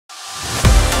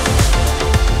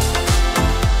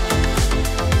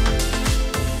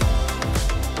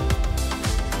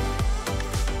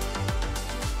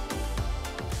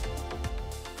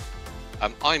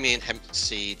I'm Ian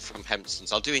Hempseed from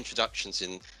Hempsons. I'll do introductions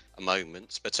in a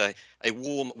moment, but a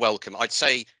warm welcome, I'd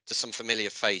say, to some familiar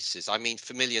faces. I mean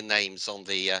familiar names on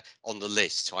the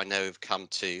list who I know have come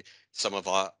to some of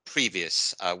our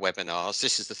previous webinars.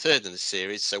 This is the third in the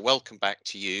series, so welcome back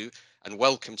to you and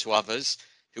welcome to others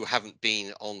who haven't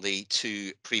been on the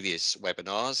two previous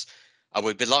webinars.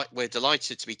 We're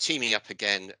delighted to be teaming up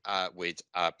again with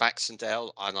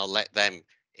Baxendale, and I'll let them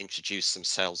introduce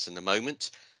themselves in a moment.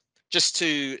 Just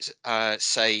to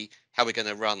say how we're going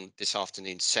to run this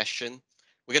afternoon's session,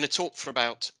 we're going to talk for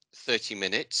about 30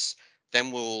 minutes, then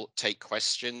we'll take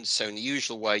questions. So in the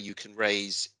usual way, you can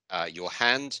raise your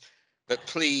hand, but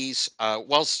please,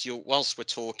 whilst we're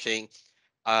talking,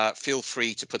 feel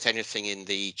free to put anything in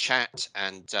the chat,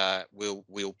 and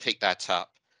we'll pick that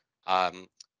up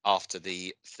after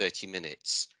the 30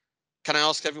 minutes. Can I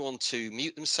ask everyone to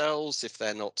mute themselves if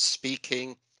they're not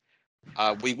speaking?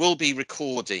 We will be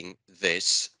recording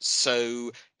this,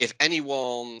 so if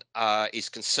anyone is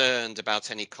concerned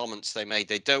about any comments they made,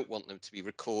 they don't want them to be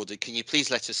recorded, can you please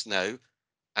let us know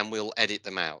and we'll edit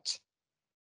them out.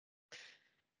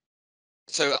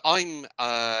 So I'm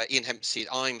Ian Hempseed.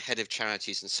 I'm Head of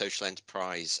Charities and Social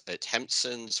Enterprise at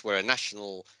Hempsons. We're a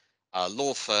national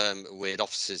law firm with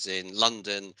offices in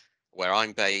London, where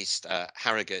I'm based,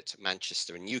 Harrogate,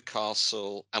 Manchester and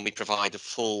Newcastle, and we provide a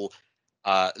full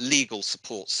legal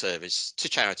support service to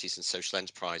charities and social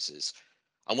enterprises.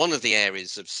 And one of the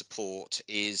areas of support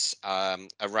is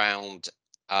around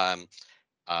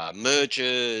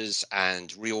mergers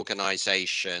and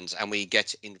reorganizations, and we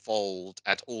get involved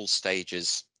at all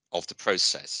stages of the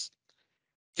process.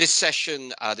 This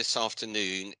session this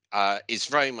afternoon is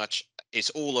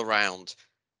all around,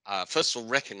 first of all,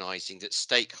 recognizing that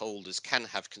stakeholders can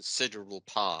have considerable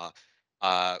power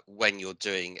when you're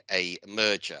doing a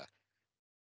merger.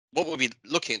 What we'll be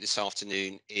looking at this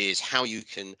afternoon is how you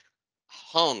can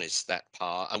harness that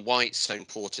power and why it's so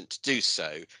important to do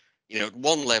so. You know, at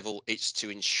one level, it's to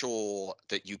ensure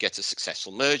that you get a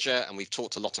successful merger, and we've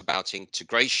talked a lot about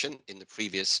integration in the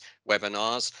previous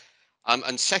webinars.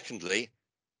 And secondly,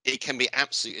 it can be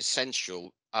absolutely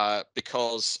essential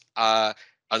because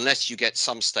unless you get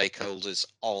some stakeholders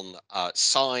on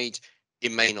side,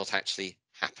 it may not actually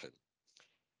happen.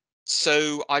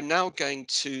 So I'm now going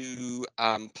to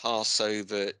pass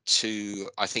over to,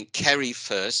 I think, Kerry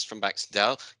first from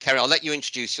Baxendale. Kerry, I'll let you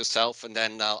introduce yourself, and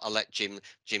then I'll let Jim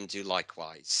do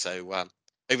likewise. So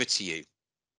over to you.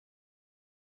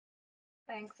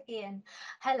 Thanks, Ian.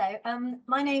 Hello,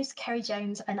 my name's Kerry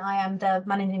Jones, and I am the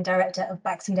Managing Director of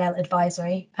Baxendale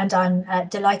Advisory, and I'm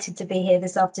delighted to be here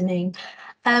this afternoon.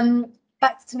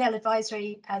 Baxendale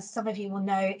Advisory, as some of you will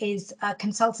know, is a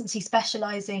consultancy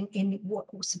specialising in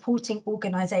supporting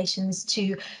organisations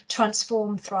to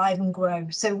transform, thrive and grow.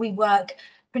 So we work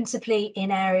principally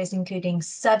in areas including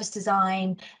service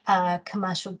design,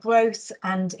 commercial growth,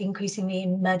 and increasingly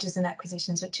in mergers and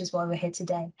acquisitions, which is why we're here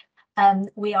today.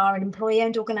 We are an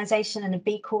employee-owned organisation and a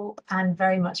B Corp, and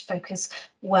very much focus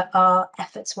our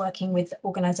efforts working with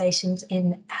organisations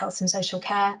in health and social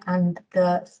care and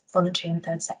the voluntary and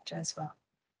third sector as well.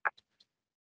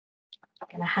 I'm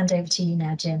going to hand over to you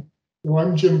now, Jim. Well,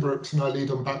 I'm Jim Brooks, and I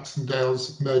lead on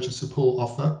Baxendale's merger support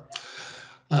offer.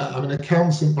 I'm an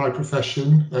accountant by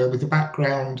profession with a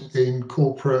background in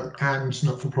corporate and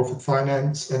not-for-profit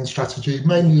finance and strategy,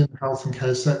 mainly in the health and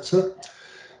care sector.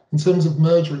 In terms of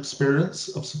merger experience,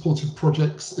 I've supported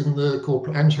projects in the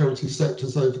corporate and charity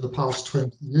sectors over the past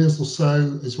 20 years or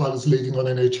so, as well as leading on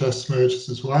NHS mergers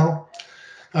as well.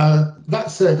 That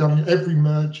said, I mean, every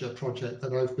merger project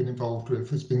that I've been involved with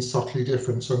has been subtly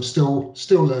different, so I'm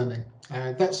still learning.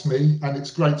 That's me, and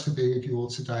it's great to be with you all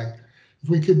today. If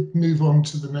we could move on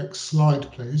to the next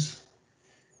slide, please.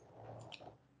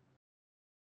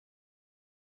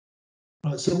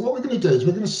 Right, so what we're going to do is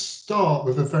we're going to start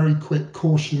with a very quick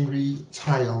cautionary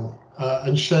tale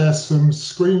and share some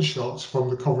screenshots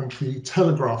from the Coventry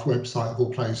Telegraph website of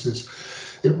all places.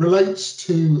 It relates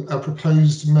to a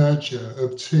proposed merger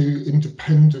of two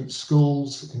independent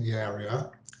schools in the area,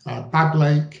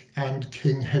 Badlake and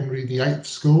King Henry VIII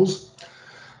schools,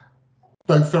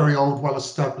 both very old,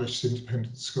 well-established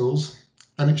independent schools.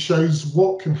 And it shows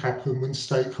what can happen when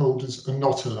stakeholders are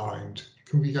not aligned.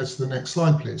 Can we go to the next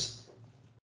slide, please?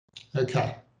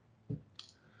 Okay,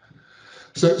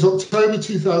 so it's October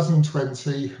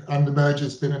 2020 and the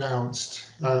merger's been announced.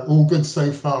 All good so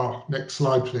far. Next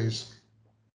slide, please.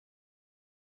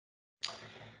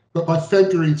 But by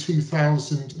February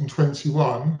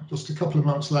 2021, just a couple of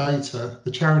months later,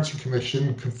 the Charity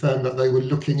Commission confirmed that they were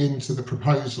looking into the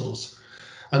proposals.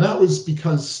 And that was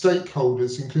because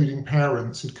stakeholders, including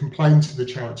parents, had complained to the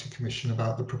Charity Commission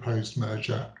about the proposed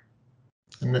merger.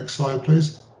 And next slide,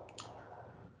 please.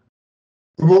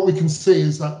 And what we can see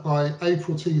is that by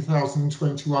April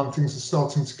 2021, things are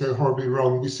starting to go horribly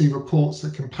wrong. We see reports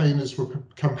that campaigners were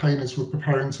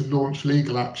preparing to launch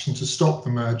legal action to stop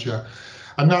the merger.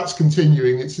 And that's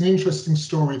continuing. It's an interesting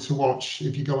story to watch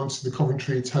if you go onto the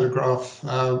Coventry Telegraph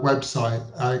website.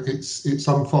 It's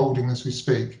unfolding as we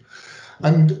speak.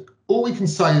 And all we can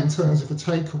say in terms of a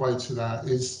takeaway to that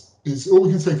is all we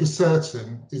can say for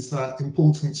certain is that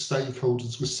important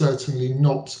stakeholders were certainly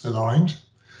not aligned,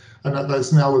 and that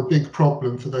there's now a big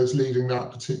problem for those leading that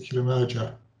particular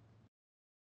merger.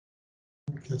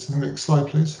 Go to the next slide,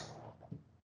 please.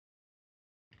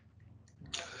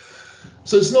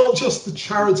 So it's not just the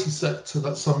charity sector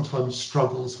that sometimes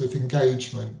struggles with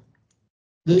engagement.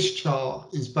 This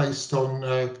chart is based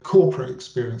on corporate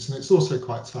experience, and it's also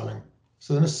quite telling.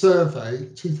 So in a survey,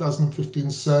 2015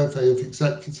 survey of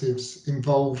executives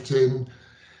involved in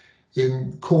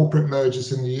corporate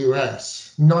mergers in the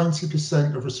US,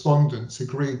 90% of respondents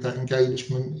agreed that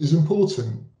engagement is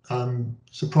important.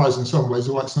 Surprising in some ways,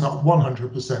 although it's not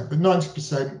 100%, but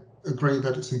 90% agree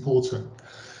that it's important.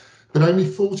 But only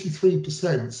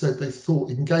 43% said they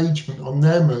thought engagement on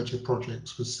their merger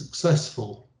projects was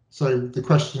successful. So the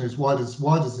question is, why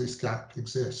does this gap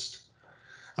exist?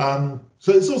 So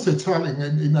it's also telling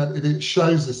in that it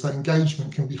shows us that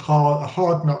engagement can be a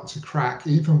hard nut to crack,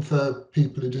 even for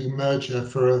people who do merger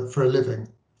for a living.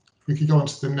 If we could go on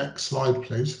to the next slide,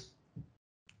 please.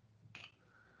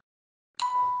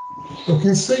 We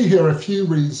can see here a few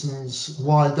reasons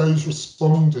why those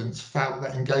respondents felt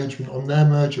that engagement on their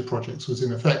merger projects was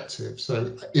ineffective.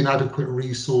 So inadequate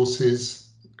resources,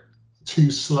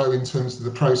 too slow in terms of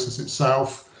the process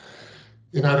itself,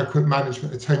 inadequate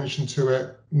management attention to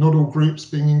it, not all groups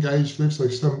being engaged with, so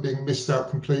some being missed out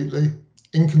completely,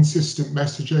 inconsistent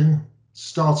messaging,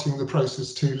 starting the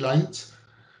process too late,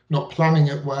 not planning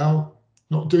it well,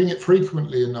 not doing it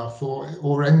frequently enough,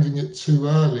 or ending it too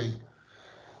early.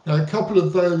 Now, a couple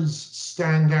of those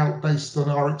stand out based on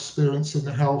our experience in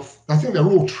the health. I think they're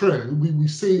all true. We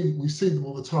see them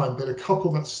all the time, but a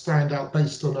couple that stand out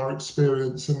based on our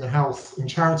experience in the health and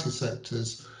charity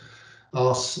sectors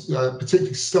are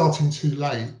particularly starting too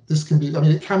late. This can be, I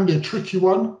mean, it can be a tricky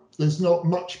one. There's not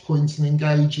much point in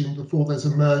engaging before there's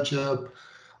a merger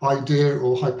idea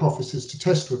or hypothesis to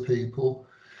test with people.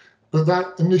 But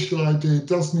that initial idea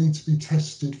does need to be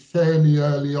tested fairly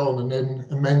early on and then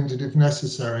amended if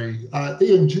necessary.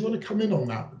 Ian, do you want to come in on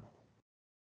that?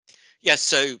 Yes,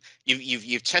 so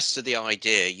you've tested the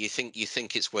idea. You think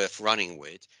it's worth running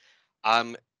with,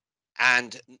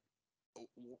 and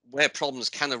where problems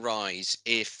can arise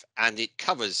and it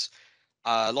covers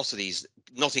a lot of these,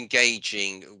 not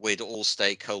engaging with all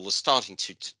stakeholders, starting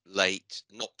too late,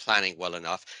 not planning well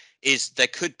enough, is there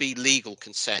could be legal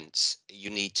consents you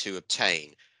need to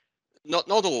obtain. Not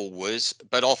always,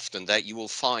 but often that you will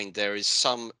find there is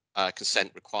some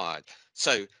consent required.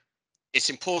 So it's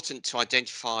important to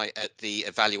identify at the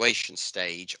evaluation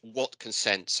stage what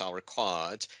consents are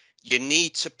required. You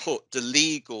need to put the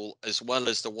legal as well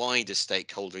as the wider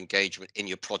stakeholder engagement in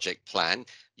your project plan.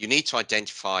 You need to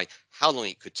identify how long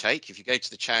it could take. If you go to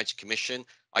the Charity Commission,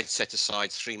 I'd set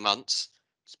aside 3 months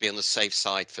to be on the safe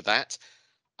side for that.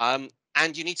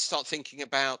 And you need to start thinking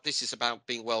about, this is about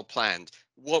being well planned.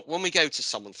 When we go to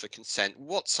someone for consent,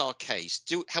 what's our case?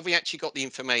 Have we actually got the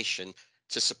information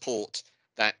to support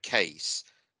that case?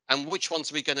 And which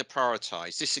ones are we going to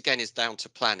prioritize? This again is down to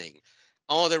planning.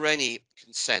 Are there any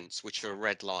consents which are a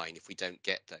red line if we don't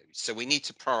get those? So we need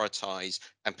to prioritize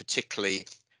and particularly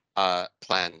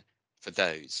plan for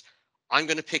those. I'm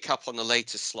going to pick up on the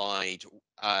later slide,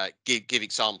 give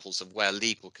examples of where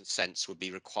legal consents would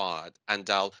be required, and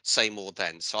I'll say more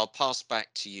then. So I'll pass back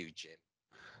to you, Jim.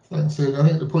 Thanks, Ian. I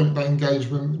think the point about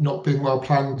engagement not being well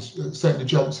planned certainly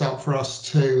jumps out for us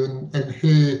too. And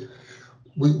here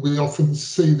we often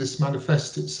see this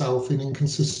manifest itself in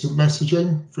inconsistent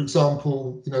messaging. For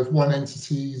example, if one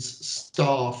entity's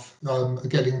staff are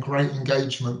getting great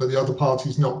engagement, but the other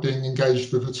party's not being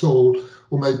engaged with at all,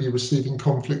 or maybe receiving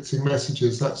conflicting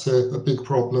messages, that's a big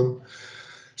problem.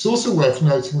 It's also worth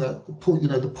noting that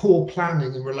the poor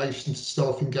planning in relation to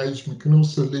staff engagement can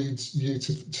also lead you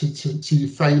to you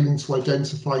failing to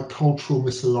identify cultural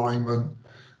misalignment,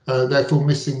 therefore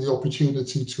missing the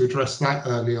opportunity to address that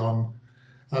early on.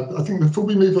 I think before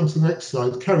we move on to the next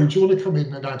slide, Kerry, do you want to come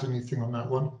in and add anything on that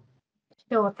one?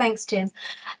 Sure, thanks, Jim.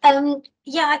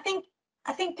 Yeah,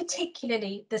 I think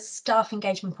particularly the staff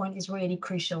engagement point is really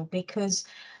crucial, because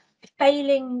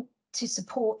failing to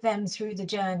support them through the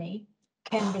journey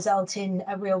can result in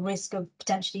a real risk of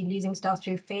potentially losing staff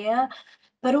through fear.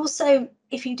 But also,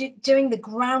 if you doing the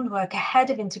groundwork ahead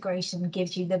of integration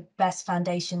gives you the best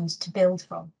foundations to build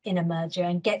from in a merger,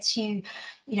 and gets you,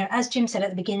 as Jim said at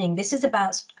the beginning, this is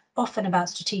often about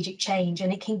strategic change,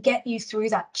 and it can get you through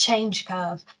that change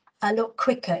curve a lot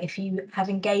quicker if you have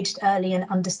engaged early and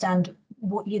understand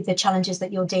the challenges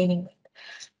that you're dealing with.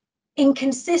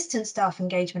 Inconsistent staff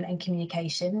engagement and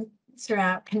communication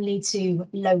throughout can lead to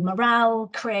low morale,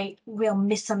 create real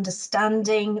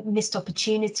misunderstanding, missed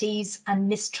opportunities and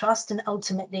mistrust, and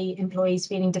ultimately employees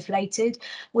feeling deflated,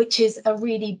 which is a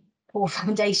really poor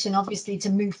foundation, obviously,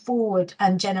 to move forward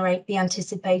and generate the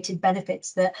anticipated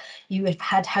benefits that you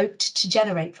had hoped to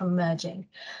generate from merging.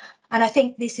 And I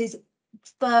think this is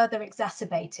further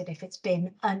exacerbated if it's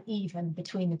been uneven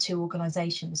between the two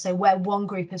organisations. So where one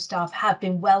group of staff have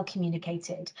been well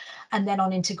communicated, and then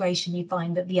on integration you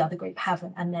find that the other group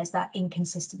haven't, and there's that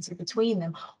inconsistency between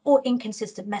them, or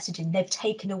inconsistent messaging. They've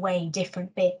taken away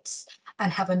different bits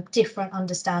and have a different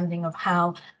understanding of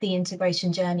how the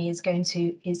integration journey is going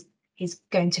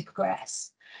to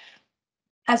progress.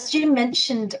 As Jim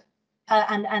mentioned,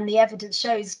 and the evidence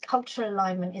shows, cultural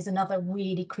alignment is another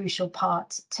really crucial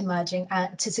part to merging,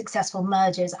 to successful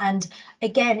mergers. And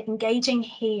again, engaging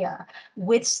here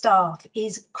with staff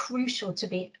is crucial to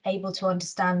be able to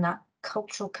understand that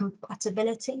cultural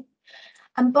compatibility.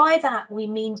 And by that, we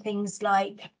mean things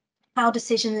like how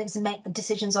decisions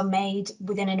are made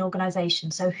within an organisation.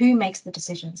 So who makes the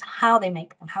decisions, how they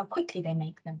make them, how quickly they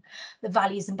make them, the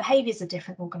values and behaviours of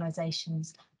different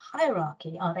organisations.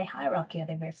 Hierarchy, are they hierarchy? Are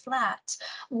they very flat?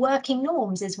 Working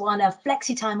norms, is one a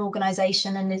flexi-time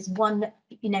organisation and is one,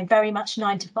 very much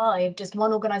 9 to 5? Does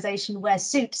one organisation wear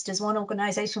suits? Does one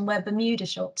organisation wear Bermuda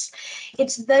shorts?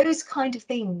 It's those kind of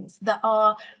things that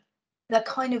are the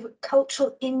kind of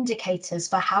cultural indicators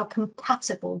for how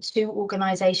compatible two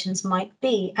organisations might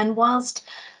be.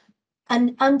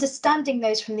 And understanding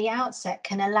those from the outset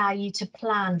can allow you to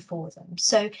plan for them.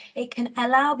 So it can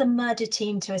allow the merger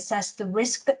team to assess the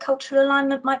risk that cultural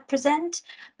alignment might present,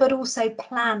 but also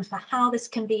plan for how this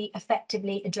can be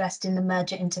effectively addressed in the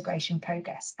merger integration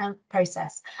process.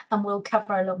 And we'll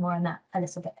cover a lot more on that a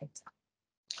little bit later.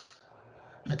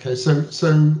 Okay,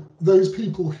 so those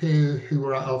people here who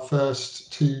were at our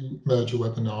first two merger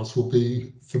webinars will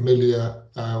be familiar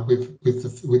with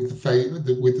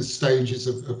the stages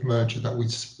of merger that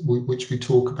which we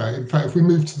talk about. In fact, if we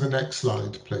move to the next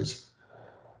slide, please.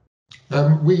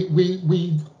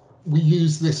 We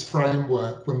use this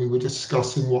framework when we were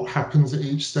discussing what happens at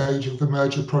each stage of the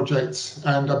merger project,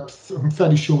 and I'm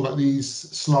fairly sure that these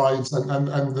slides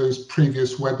and those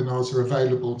previous webinars are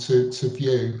available to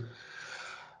view.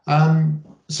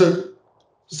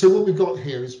 So what we've got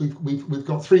here is we've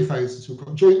got three phases. We've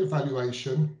got joint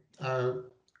evaluation,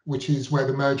 which is where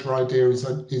the merger idea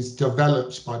is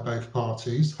developed by both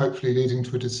parties, hopefully leading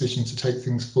to a decision to take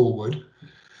things forward.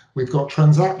 We've got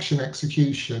transaction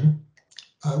execution,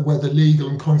 where the legal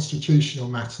and constitutional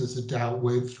matters are dealt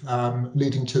with,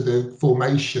 leading to the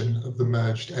formation of the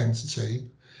merged entity.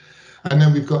 And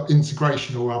then we've got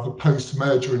integration, or rather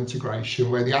post-merger integration,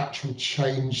 where the actual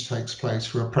change takes place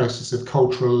through a process of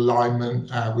cultural alignment,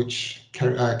 which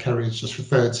Kerry has just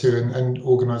referred to, and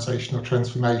organisational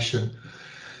transformation.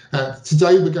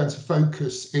 Today we're going to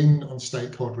focus in on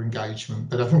stakeholder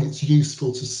engagement, but I think it's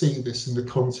useful to see this in the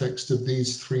context of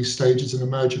these three stages in a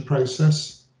merger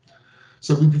process.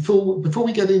 So before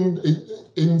we get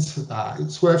into that,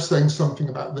 it's worth saying something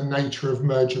about the nature of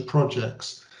merger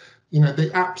projects.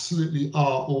 They absolutely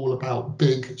are all about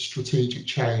big strategic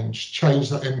change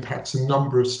that impacts a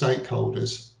number of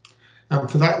stakeholders. And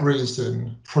for that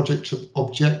reason, project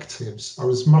objectives are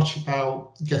as much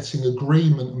about getting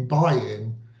agreement and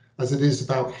buy-in as it is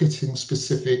about hitting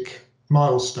specific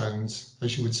milestones,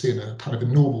 as you would see in a kind of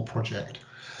a normal project.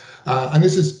 And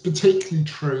this is particularly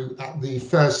true at the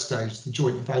first stage, the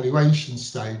joint evaluation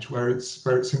stage, where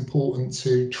it's important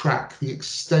to track the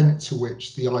extent to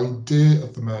which the idea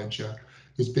of the merger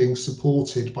is being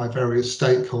supported by various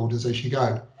stakeholders as you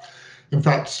go. In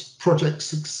fact, project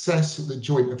success at the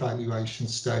joint evaluation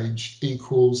stage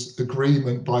equals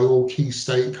agreement by all key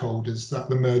stakeholders that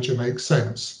the merger makes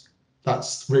sense.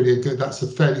 That's a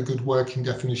fairly good working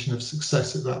definition of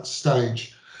success at that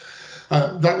stage.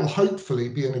 That will hopefully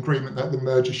be an agreement that the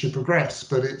merger should progress,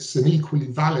 but it's an equally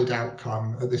valid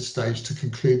outcome at this stage to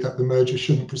conclude that the merger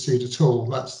shouldn't proceed at all.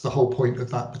 That's the whole point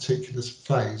of that particular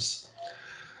phase.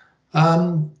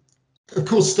 Of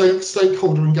course,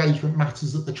 stakeholder engagement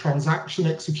matters at the transaction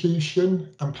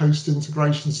execution and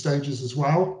post-integration stages as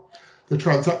well. The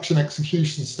transaction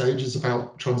execution stage is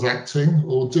about transacting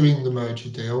or doing the merger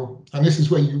deal. And this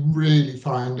is where you really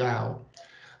find out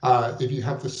if you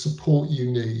have the support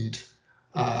you need,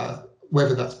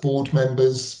 whether that's board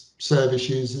members, service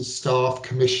users, staff,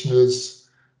 commissioners,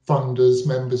 funders,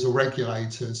 members or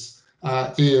regulators.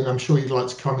 Ian, I'm sure you'd like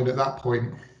to come in at that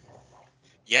point.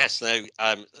 Yes, no,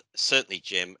 certainly,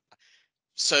 Jim.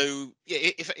 So yeah,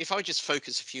 if I just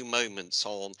focus a few moments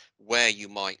on where you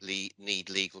might need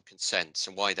legal consents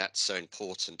and why that's so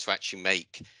important to actually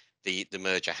make the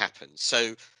merger happen.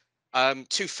 So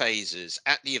two phases.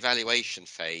 At the evaluation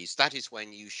phase, that is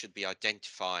when you should be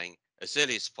identifying as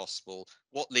early as possible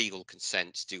what legal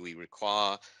consents do we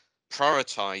require,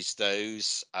 prioritize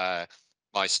those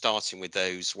by starting with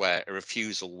those where a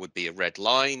refusal would be a red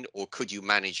line, or could you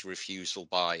manage refusal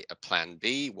by a plan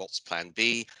B? What's plan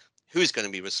B? Who's going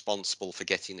to be responsible for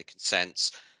getting the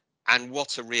consents? And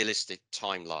what are realistic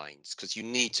timelines? Because you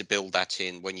need to build that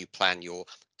in when you plan your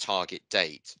target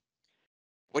date.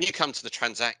 When you come to the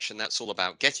transaction, that's all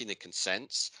about getting the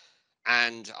consents.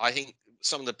 And I think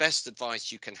some of the best advice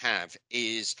you can have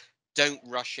is don't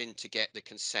rush in to get the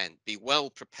consent. Be well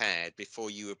prepared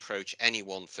before you approach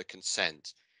anyone for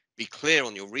consent. Be clear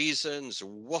on your reasons.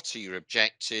 What are your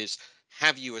objectives?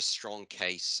 Have you a strong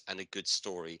case and a good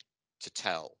story to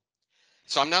tell?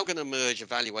 So I'm now going to merge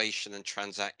evaluation and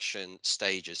transaction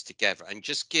stages together and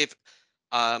just give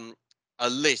um, a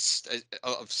list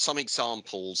of some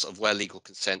examples of where legal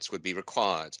consents would be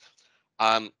required.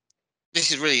 Um,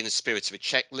 this is really in the spirit of a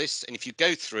checklist, and if you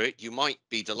go through it, you might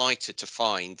be delighted to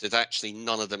find that actually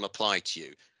none of them apply to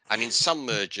you. And in some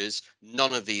mergers,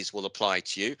 none of these will apply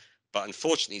to you, but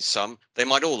unfortunately some, they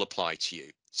might all apply to you.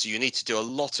 So you need to do a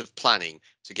lot of planning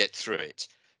to get through it.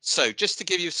 So just to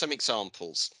give you some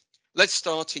examples, let's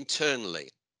start internally.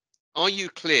 Are you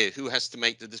clear who has to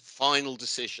make the final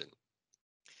decision?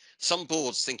 Some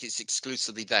boards think it's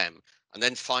exclusively them and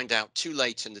then find out too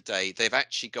late in the day they've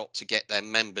actually got to get their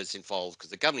members involved, because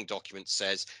the governing document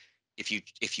says if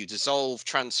you dissolve,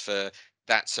 transfer,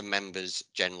 that's a members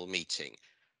general meeting.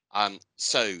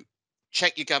 So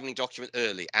check your governing document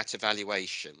early at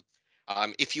evaluation.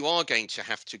 If you are going to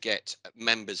have to get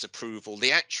members approval,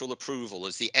 the actual approval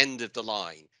is the end of the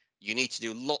line. You need to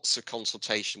do lots of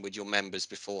consultation with your members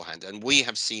beforehand. And we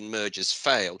have seen mergers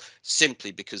fail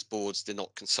simply because boards did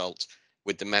not consult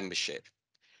with the membership.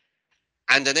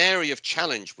 And an area of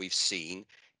challenge we've seen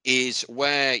is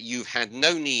where you've had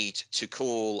no need to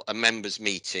call a members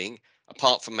meeting,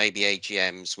 apart from maybe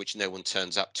AGMs, which no one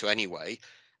turns up to anyway.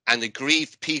 And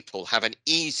aggrieved people have an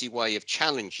easy way of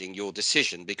challenging your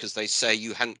decision because they say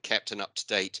you hadn't kept an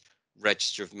up-to-date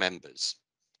register of members.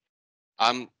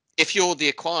 If you're the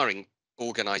acquiring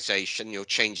organisation, you're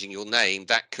changing your name,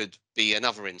 that could be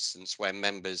another instance where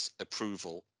members'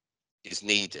 approval is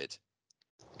needed.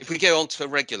 If we go on to a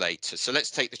regulator, so let's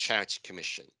take the Charity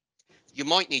Commission. You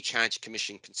might need Charity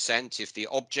Commission consent if the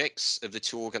objects of the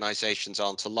two organisations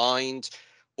aren't aligned,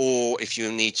 or if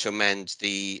you need to amend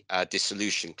the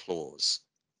dissolution clause.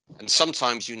 And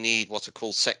sometimes you need what are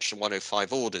called Section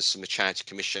 105 orders from the Charity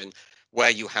Commission, where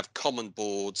you have common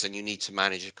boards and you need to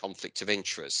manage a conflict of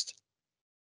interest.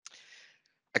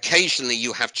 Occasionally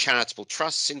you have charitable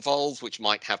trusts involved, which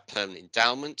might have permanent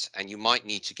endowment, and you might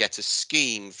need to get a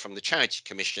scheme from the Charity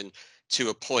Commission to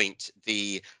appoint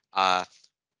the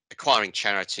acquiring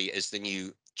charity as the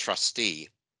new trustee.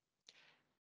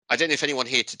 I don't know if anyone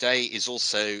here today is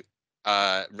also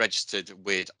registered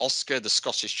with Oscar, the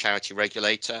Scottish charity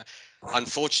regulator.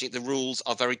 Unfortunately, the rules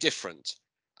are very different.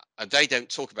 They don't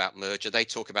talk about merger, they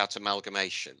talk about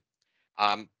amalgamation.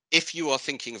 If you are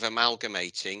thinking of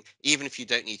amalgamating, even if you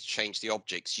don't need to change the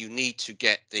objects, you need to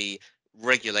get the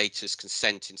regulator's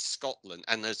consent in Scotland,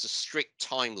 and there's a strict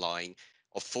timeline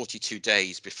of 42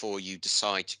 days before you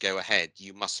decide to go ahead.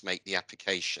 You must make the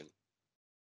application.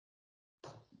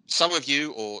 Some of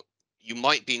you, or you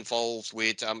might be involved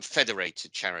with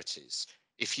federated charities.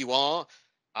 If you are,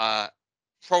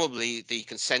 probably the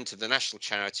consent of the national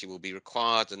charity will be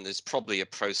required, and there's probably a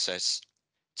process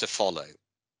to follow.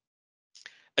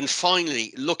 And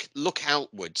finally, look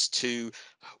outwards to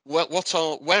where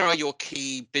are your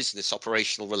key business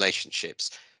operational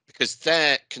relationships, because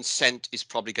their consent is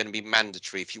probably going to be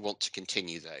mandatory if you want to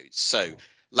continue those. So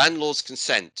landlord's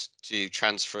consent to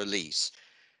transfer a lease,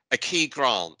 a key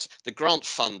grant. The grant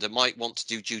funder might want to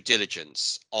do due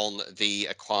diligence on the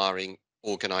acquiring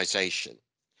organisation.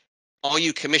 Are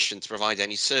you commissioned to provide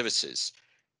any services?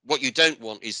 What you don't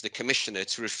want is the commissioner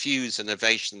to refuse an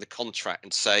ovation of the contract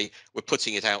and say, we're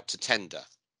putting it out to tender.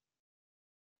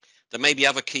 There may be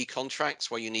other key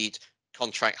contracts where you need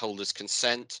contract holders'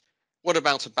 consent. What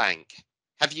about a bank?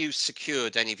 have you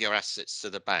secured any of your assets to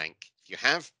the bank? If you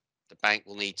have, the bank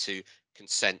will need to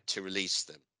consent to release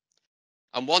them.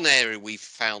 And one area we've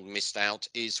found missed out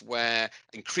is where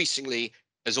increasingly,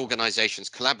 as organizations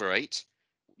collaborate,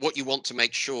 what you want to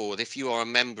make sure that if you are a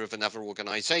member of another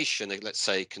organization, let's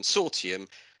say consortium,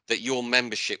 that your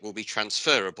membership will be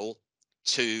transferable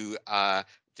to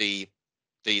the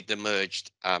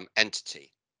merged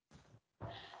entity.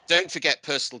 Don't forget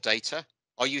personal data.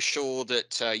 Are you sure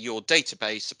that your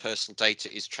database of personal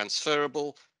data is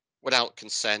transferable without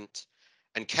consent?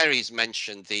 And Kerry's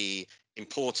mentioned the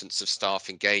importance of staff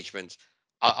engagement.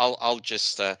 I'll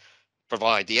just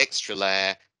provide the extra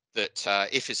layer that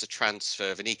if it's a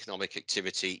transfer of an economic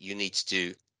activity, you need to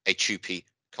do a TUPE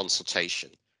consultation.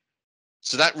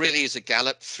 So that really is a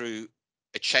gallop through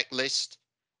a checklist,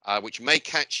 which may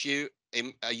catch you.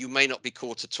 You may not be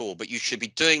caught at all, but you should be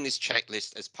doing this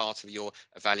checklist as part of your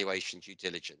evaluation due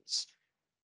diligence.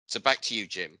 So back to you,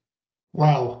 Jim.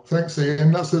 Wow, thanks,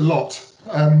 Ian. That's a lot.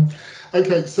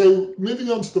 Okay, so moving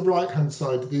on to the right-hand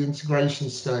side, the integration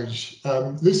stage.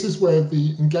 This is where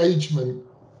the engagement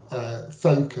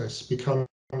focus becomes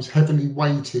heavily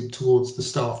weighted towards the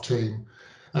staff team.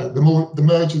 The more the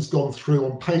merger's gone through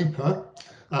on paper,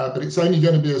 but it's only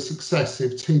going to be a success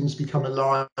if teams become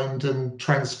aligned and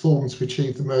transformed to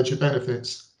achieve the merger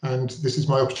benefits. And this is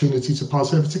my opportunity to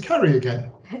pass over to Kerry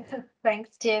again.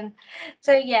 Thanks, Jim.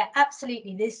 So yeah,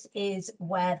 absolutely. This is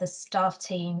where the staff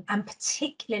team, and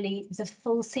particularly the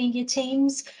full senior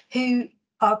teams, who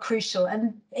are crucial.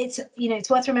 And it's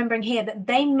worth remembering here that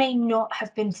they may not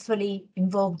have been fully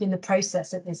involved in the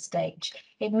process at this stage.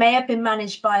 It may have been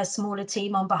managed by a smaller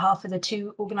team on behalf of the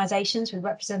two organisations with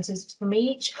representatives from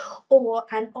each,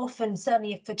 and often,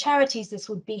 certainly for charities, this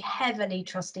would be heavily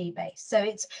trustee based. So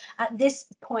it's at this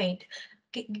point,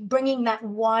 bringing that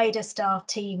wider staff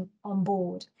team on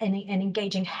board and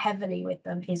engaging heavily with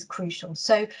them is crucial.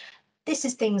 So this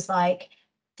is things like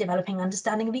developing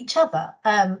understanding of each other,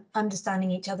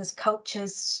 understanding each other's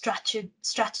cultures,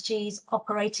 strategies,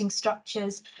 operating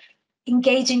structures,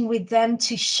 engaging with them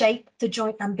to shape the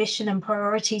joint ambition and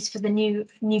priorities for the new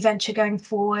venture going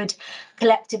forward,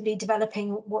 collectively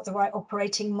developing what the right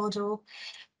operating model.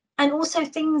 And also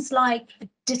things like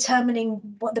determining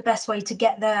what the best way to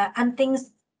get there and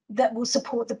things that will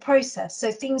support the process.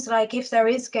 So things like if there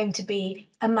is going to be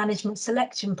a management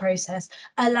selection process,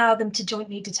 allow them to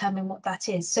jointly determine what that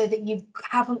is so that you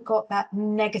haven't got that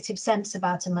negative sense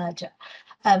about a merger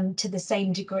to the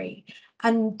same degree.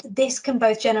 And this can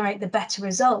both generate the better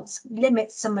results,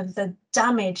 limit some of the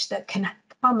damage that can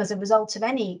come as a result of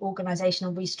any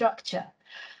organisational restructure.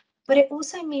 But it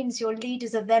also means your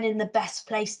leaders are then in the best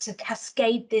place to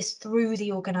cascade this through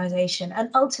the organisation. And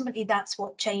ultimately, that's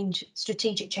what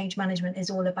strategic change management is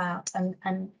all about.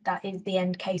 And that is the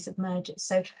end case of mergers.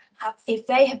 So if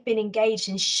they have been engaged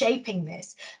in shaping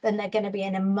this, then they're going to be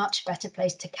in a much better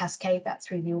place to cascade that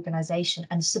through the organisation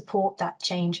and support that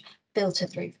change filter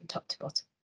through from top to bottom.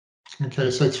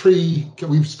 Okay, so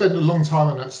we've spent a long time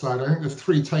on that slide. I think there's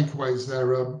three takeaways there.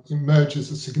 Mergers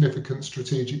are significant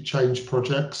strategic change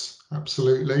projects,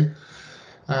 absolutely.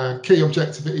 Key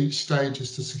objective at each stage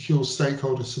is to secure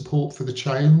stakeholder support for the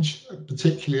change,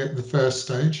 particularly at the first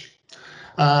stage.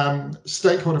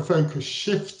 Stakeholder focus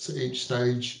shifts at each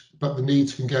stage, but the need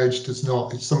to engage does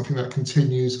not. It's something that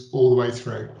continues all the way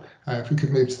through. If we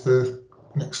could move to the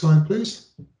next slide, please.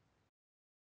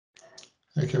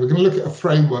 Okay, we're going to look at a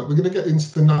framework. We're going to get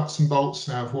into the nuts and bolts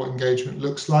now of what engagement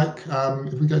looks like.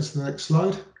 If we go to the next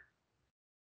slide.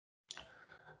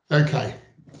 Okay,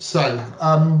 so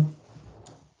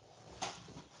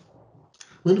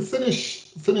we're going to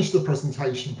finish the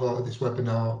presentation part of this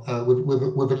webinar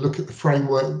with a look at the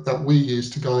framework that we use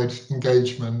to guide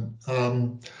engagement.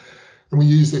 And we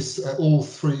use this at all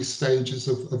three stages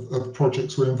of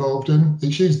projects we're involved in.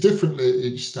 It's used differently at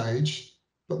each stage,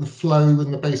 but the flow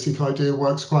and the basic idea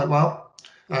works quite well.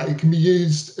 It can be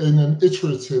used in an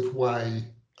iterative way.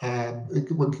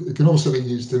 It can also be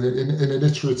used in an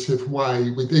iterative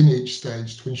way within each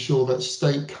stage to ensure that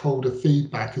stakeholder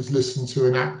feedback is listened to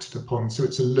and acted upon, so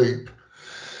it's a loop.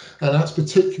 And that's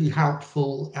particularly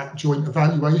helpful at joint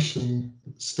evaluation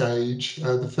stage,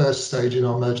 the first stage in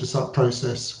our merger sub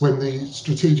process, when the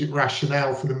strategic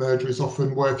rationale for the merger is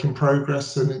often work in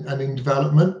progress and in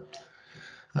development.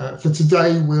 For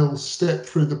today, we'll step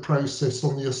through the process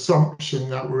on the assumption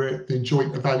that we're at the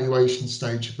joint evaluation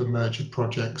stage of a merger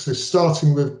project. So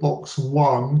starting with box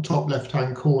 1, top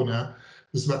left-hand corner,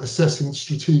 is about assessing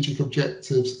strategic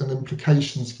objectives and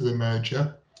implications for the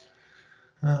merger.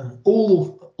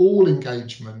 All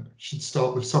engagement should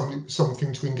start with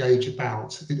something to engage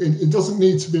about. It doesn't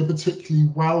need to be a particularly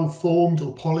well-formed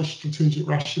or polished strategic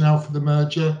rationale for the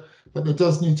merger, but there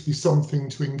does need to be something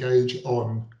to engage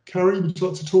on. Kerry, would you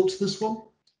like to talk to this one?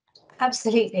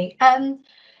 Absolutely.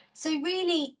 So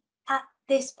really, at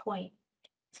this point,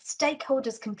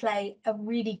 stakeholders can play a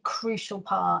really crucial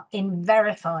part in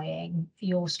verifying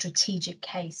your strategic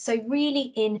case. So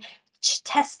really in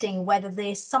testing whether the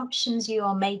assumptions you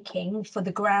are making for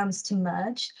the grounds to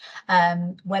merge,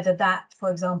 whether that,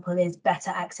 for example, is better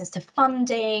access to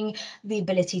funding, the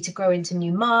ability to grow into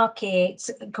new markets,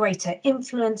 greater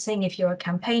influencing if you're a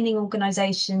campaigning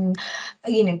organization,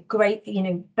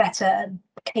 better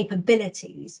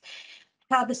capabilities,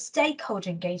 how the stakeholder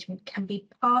engagement can be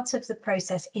part of the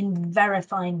process in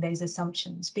verifying those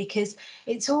assumptions, because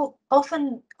it's all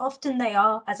often they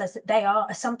are, as I said, they are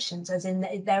assumptions, as in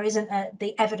there isn't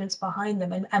the evidence behind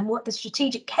them, and what the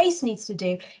strategic case needs to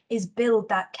do is build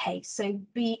that case. So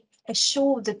be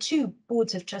assured the two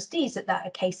boards of trustees that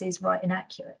a case is right and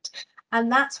accurate. And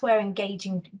that's where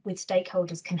engaging with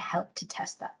stakeholders can help to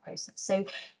test that process. So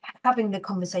having the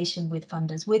conversation with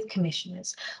funders, with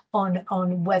commissioners on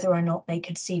whether or not they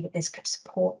could see that this could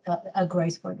support a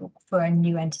growth for a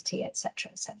new entity,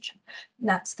 etc., etc.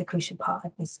 That's the crucial part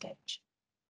at this stage.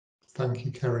 Thank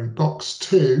you, Kerry. Box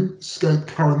 2, scope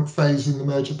current phase in the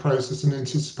merger process and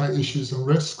anticipate issues and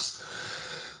risks.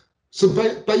 So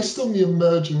based on the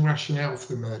emerging rationale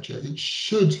for the merger, it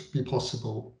should be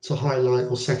possible to highlight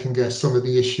or second guess some of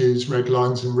the issues, red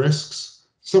lines and risks.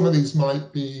 Some of these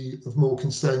might be of more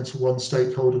concern to one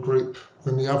stakeholder group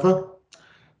than the other.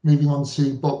 Moving on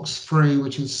to box 3,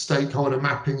 which is stakeholder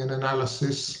mapping and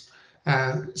analysis.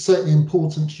 Certainly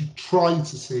important to try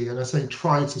to see, and I say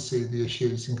try to see, the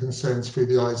issues and concerns through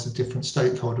the eyes of different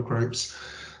stakeholder groups.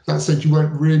 That said, you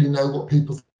won't really know what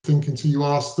people think until you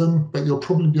ask them, but you'll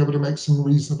probably be able to make some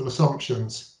reasonable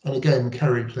assumptions. And again,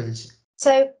 Kerry, please.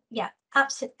 So yeah,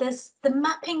 absolutely. The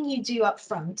mapping you do up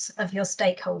front of your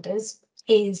stakeholders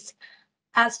is,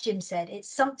 as Jim said, it's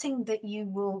something that you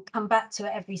will come back to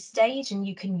at every stage and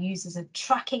you can use as a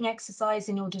tracking exercise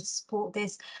in order to support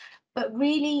this. But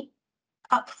really,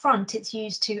 up front, it's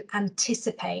used to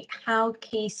anticipate how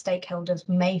key stakeholders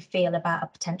may feel about a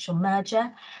potential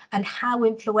merger and how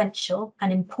influential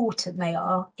and important they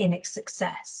are in its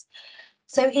success.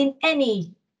 So in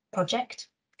any project,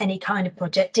 any kind of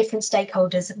project, different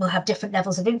stakeholders will have different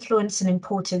levels of influence and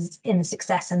importance in the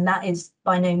success, and that is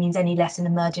by no means any less in a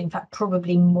merger, in fact,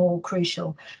 probably more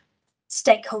crucial.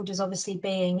 Stakeholders obviously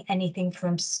being anything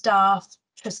from staff,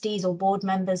 trustees or board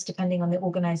members, depending on the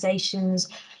organisations,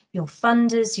 your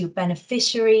funders, your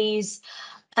beneficiaries,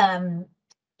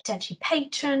 potentially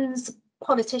patrons,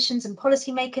 politicians and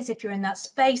policymakers if you're in that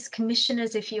space,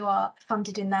 commissioners if you are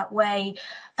funded in that way,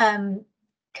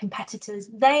 competitors.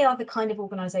 They are the kind of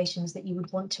organisations that you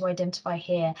would want to identify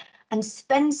here and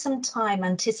spend some time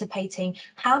anticipating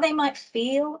how they might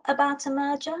feel about a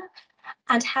merger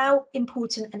and how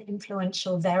important and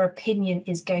influential their opinion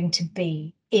is going to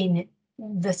be in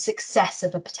the success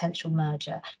of a potential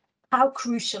merger. How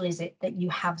crucial is it that you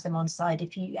have them on side?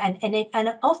 If you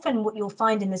and often what you'll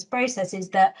find in this process is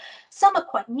that some are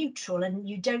quite neutral and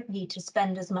you don't need to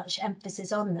spend as much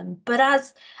emphasis on them. But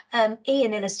as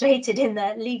Ian illustrated in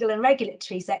the legal and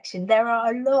regulatory section, there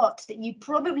are a lot that you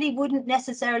probably wouldn't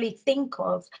necessarily think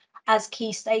of as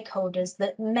key stakeholders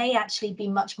that may actually be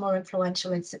much more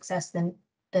influential in success than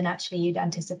actually you'd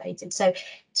anticipated. So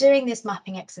doing this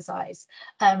mapping exercise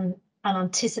and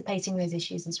anticipating those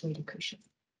issues is really crucial.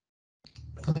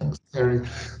 Thanks, Terry.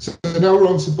 So now we're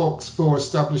on to box 4,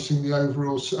 establishing the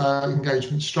overall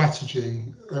engagement strategy.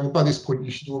 By this point, you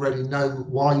should already know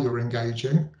why you're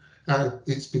engaging.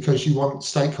 It's because you want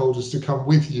stakeholders to come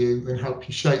with you and help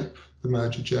you shape the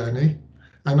merger journey.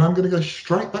 And I'm going to go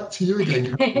straight back to you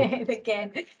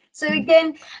again. So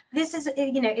again, this is,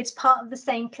 it's part of the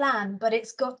same plan, but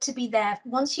it's got to be there.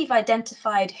 Once you've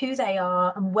identified who they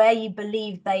are and where you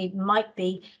believe they might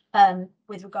be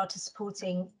with regard to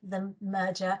supporting the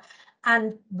merger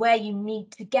and where you need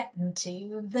to get them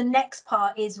to, the next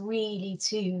part is really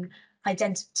to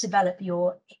develop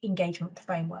your engagement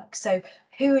framework. So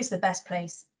who is the best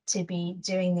place to be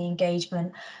doing the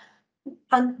engagement?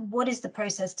 And what is the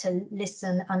process to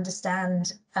listen,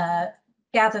 understand,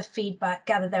 gather feedback,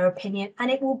 gather their opinion,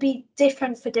 and it will be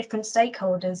different for different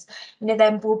stakeholders.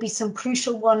 There will be some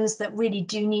crucial ones that really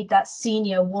do need that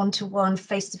senior one-to-one,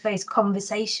 face-to-face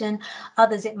conversation.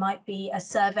 Others, it might be a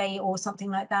survey or something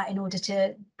like that in order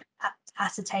to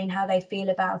ascertain how they feel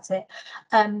about it.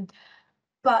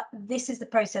 but this is the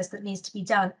process that needs to be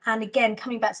done. And again,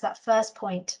 coming back to that first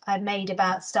point I made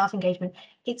about staff engagement,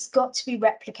 it's got to be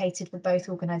replicated for both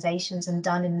organisations and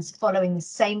done in following the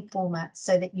same format,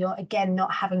 so that you're again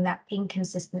not having that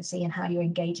inconsistency in how you're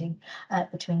engaging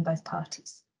between both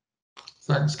parties.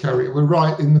 Thanks, Kerry. We're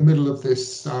right in the middle of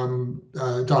this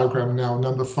diagram now,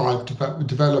 number 5,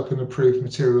 develop and approve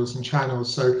materials and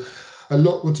channels. So a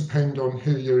lot will depend on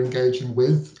who you're engaging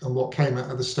with and what came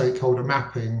out of the stakeholder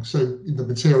mapping. So the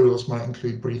materials might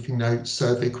include briefing notes,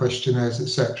 survey questionnaires,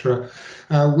 etc.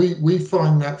 We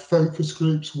find that focus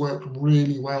groups work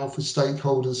really well for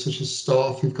stakeholders such as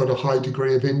staff who've got a high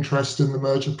degree of interest in the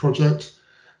merger project.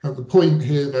 The point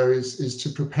here, though, is to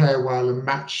prepare well and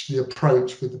match the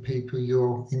approach with the people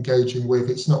you're engaging with.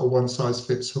 It's not a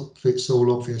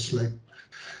one-size-fits-all, obviously.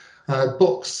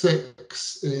 Box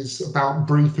 6 is about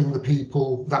briefing the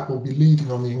people that will be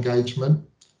leading on the engagement.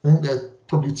 I think there are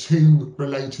probably 2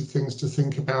 related things to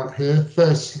think about here.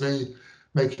 Firstly,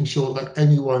 making sure that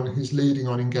anyone who's leading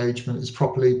on engagement is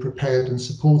properly prepared and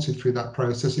supported through that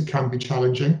process. It can be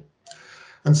challenging.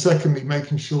 And secondly,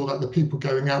 making sure that the people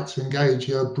going out to engage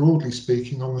are, broadly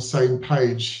speaking, on the same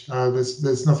page.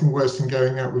 There's nothing worse than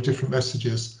going out with different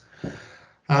messages.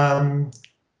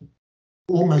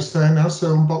 Almost there now.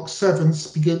 So on box 7,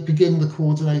 begin the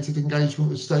coordinated engagement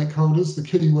with stakeholders. The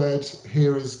key word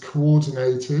here is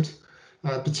coordinated,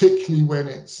 particularly when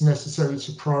it's necessary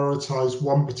to prioritise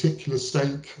one particular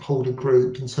stakeholder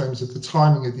group in terms of the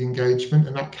timing of the engagement,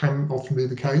 and that can often be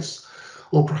the case.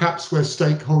 Or perhaps where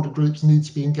stakeholder groups need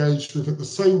to be engaged with at the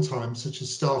same time, such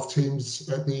as staff teams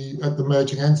at the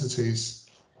merging entities.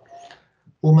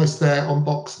 Almost there on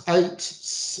box 8,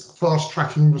 fast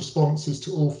tracking responses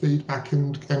to all feedback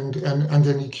and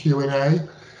any Q&A.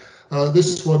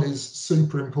 This one is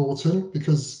super important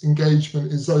because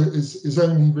engagement is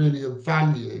only really of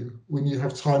value when you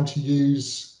have time to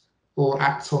use or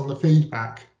act on the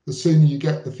feedback. The sooner you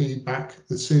get the feedback,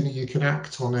 the sooner you can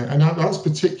act on it. And that's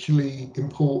particularly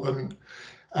important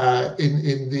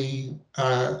in the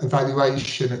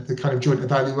evaluation, at the kind of joint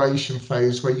evaluation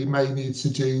phase, where you may need to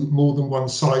do more than one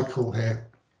cycle here.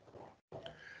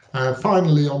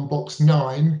 Finally, on box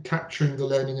 9, capturing the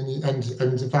learning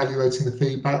and evaluating the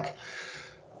feedback.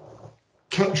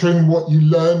 Capturing what you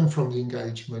learn from the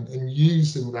engagement and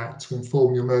using that to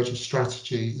inform your merger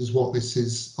strategy is what this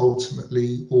is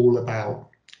ultimately all about.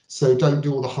 So don't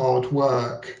do all the hard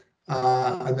work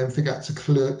and then forget to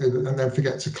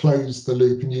close the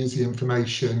loop and use the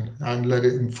information and let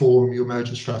it inform your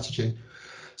merger strategy.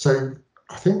 So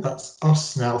I think that's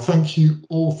us now. Thank you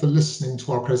all for listening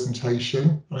to our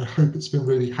presentation. I hope it's been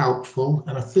really helpful,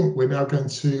 and I think we're now going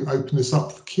to open this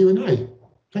up for Q&A.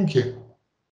 Thank you.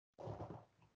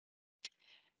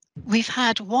 We've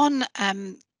had one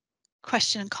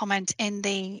question and comment in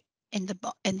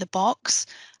the box,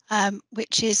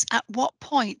 which is, at what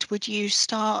point would you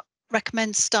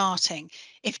recommend starting?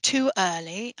 If too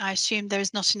early, I assume there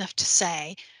is not enough to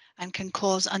say and can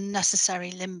cause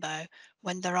unnecessary limbo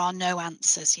when there are no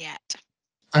answers yet.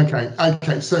 Okay.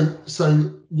 So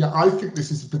yeah, I think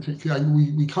this is a particular.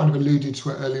 We kind of alluded to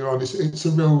it earlier on. It's a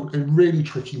really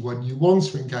tricky one. You want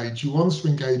to engage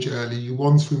early. You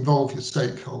want to involve your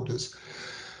stakeholders.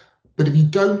 But if you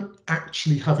don't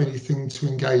actually have anything to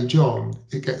engage on,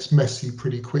 it gets messy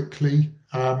pretty quickly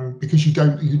because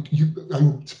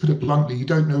to put it bluntly, you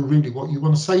don't know really what you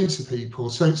want to say to people.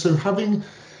 So having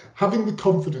the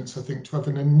confidence, I think, to have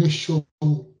an initial,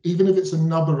 even if it's a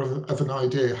number of an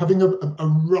idea, having a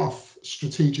rough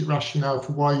strategic rationale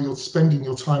for why you're spending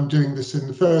your time doing this in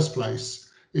the first place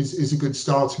is a good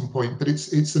starting point. But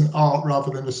it's an art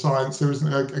rather than a science. There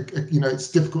isn't it's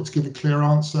difficult to give a clear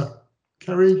answer.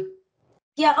 Kerry?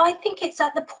 Yeah, I think it's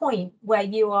at the point where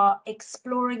you are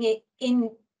exploring it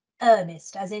in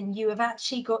earnest, as in you have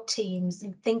actually got teams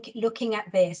looking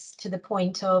at this to the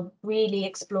point of really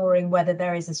exploring whether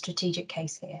there is a strategic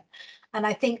case here. And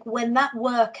I think when that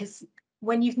work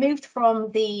when you've moved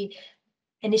from the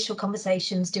initial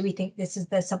conversations, do we think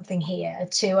there's something here,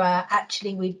 to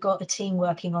actually we've got a team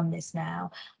working on this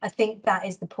now, I think that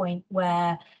is the point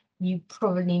where you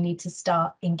probably need to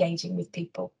start engaging with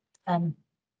people.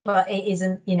 But it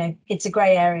isn't, it's a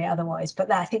grey area otherwise.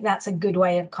 But I think that's a good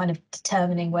way of kind of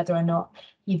determining whether or not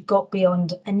you've got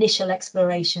beyond initial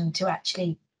exploration to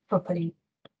actually properly,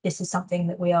 this is something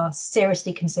that we are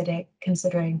seriously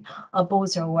considering, our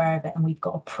boards are aware of it, and we've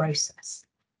got a process.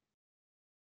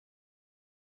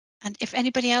 And if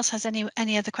anybody else has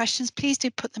any other questions, please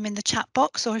do put them in the chat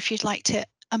box, or if you'd like to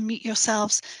unmute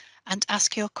yourselves and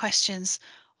ask your questions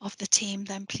of the team,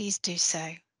 then please do so.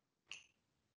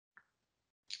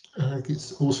 I think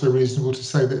it's also reasonable to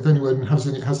say that if anyone has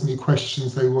any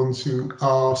questions they want to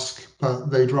ask, but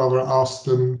they'd rather ask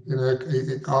them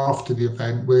after the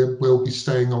event, we'll be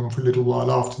staying on for a little while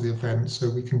after the event, so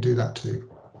we can do that too.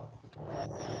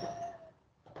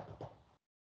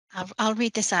 I'll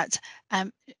read this out.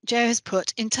 Joe has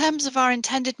put, in terms of our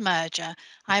intended merger,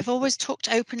 I have always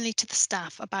talked openly to the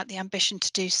staff about the ambition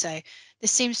to do so.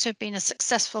 This seems to have been a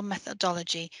successful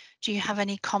methodology. Do you have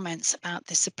any comments about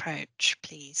this approach,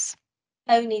 please?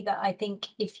 Only that I think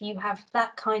if you have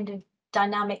that kind of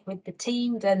dynamic with the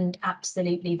team, then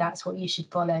absolutely that's what you should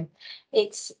follow.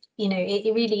 It's,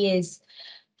 it really is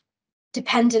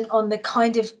dependent on the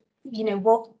kind of,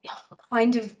 what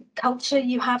kind of culture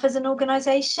you have as an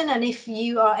organization. And if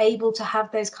you are able to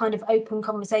have those kind of open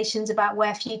conversations about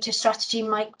where future strategy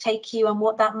might take you and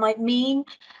what that might mean,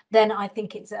 then I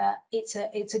think it's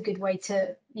a good way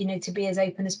to, to be as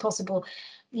open as possible.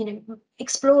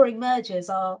 Exploring mergers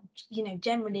are,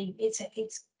 generally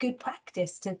it's good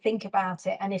practice to think about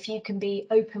it. And if you can be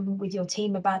open with your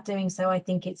team about doing so, I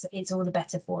think it's all the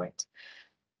better for it.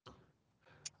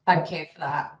 Thank you for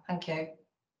that. Thank you.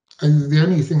 And the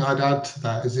only thing I'd add to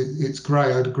that is it's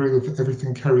great. I'd agree with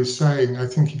everything Kerry's saying. I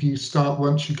think if you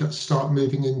once you start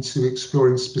moving into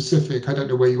exploring specific, I don't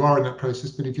know where you are in that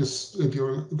process, but if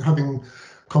you're having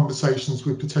conversations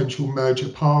with potential merger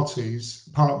partners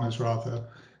rather,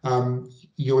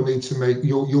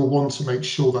 you'll want to make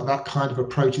sure that kind of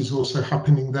approach is also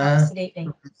happening there. Absolutely.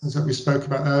 As that we spoke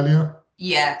about earlier.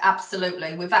 Yeah,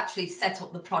 absolutely. We've actually set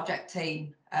up the project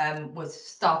team. We've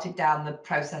started down the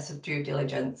process of due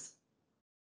diligence.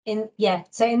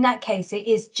 So in that case, it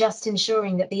is just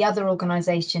ensuring that the other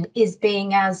organisation is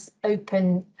being as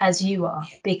open as you are,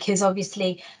 because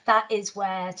obviously that is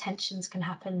where tensions can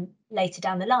happen later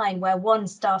down the line, where one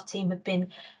staff team have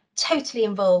been totally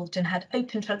involved and had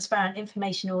open, transparent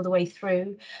information all the way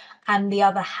through, and the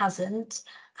other hasn't.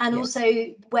 And also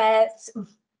where,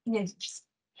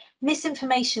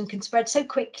 misinformation can spread so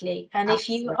quickly, and if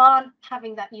you aren't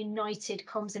having that united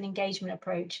comms and engagement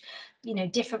approach,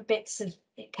 different bits of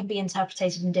it can be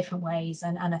interpreted in different ways,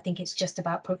 and I think it's just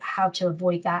about how to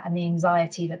avoid that and the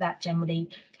anxiety that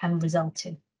generally can result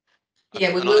in.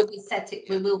 Yeah, we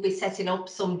will be setting up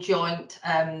some joint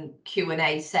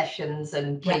Q&A sessions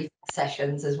and brief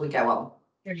sessions as we go on.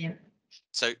 Brilliant.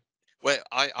 So where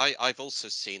I've also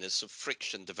seen as some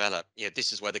friction develop.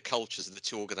 This is where the cultures of the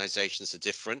two organizations are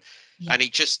different. And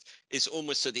it just is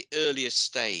almost at the earliest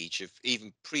stage of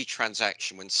even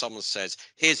pre-transaction when someone says,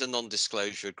 here's a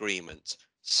non-disclosure agreement,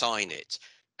 sign it.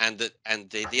 And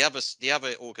the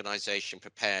other organization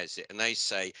prepares it and they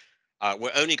say, we're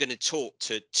only going to talk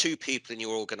to 2 people in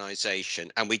your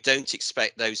organization, and we don't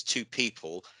expect those 2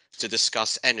 people to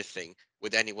discuss anything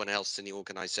with anyone else in the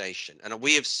organization. And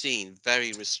we have seen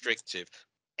very restrictive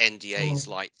NDAs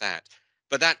like that.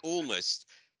 But that almost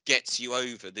gets you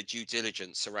over the due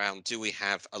diligence around, do we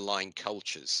have aligned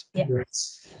cultures?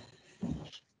 Yes.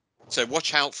 So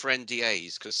watch out for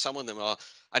NDAs, because some of them are,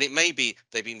 and it may be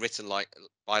they've been written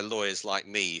by lawyers like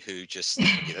me who just,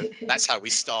 that's how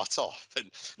we start off, and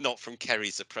not from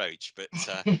Kerry's approach. But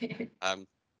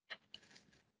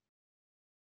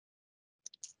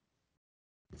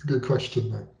it's a good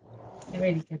question, though.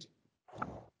 Really good.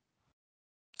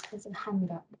 There's a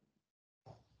hand up.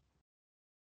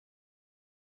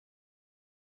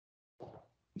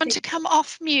 Want to come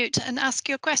off mute and ask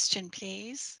your question,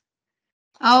 please?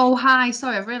 Oh, hi.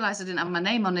 Sorry, I've realised I didn't have my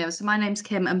name on there. So my name's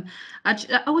Kim.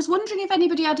 I was wondering if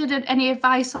anybody had any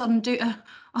advice on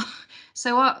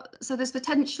so there's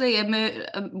potentially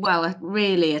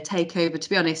really a takeover, to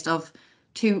be honest, of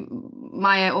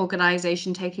my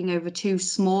organisation taking over 2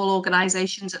 small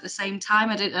organisations at the same time.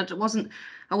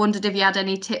 I wondered if you had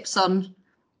any tips on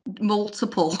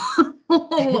multiple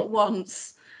all at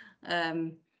once.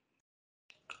 And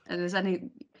has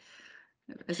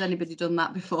anybody done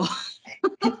that before?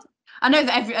 I know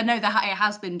that it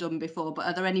has been done before, but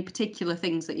are there any particular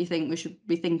things that you think we should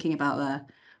be thinking about there?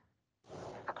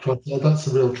 That's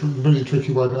a really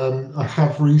tricky one. I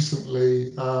have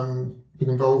recently been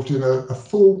involved in a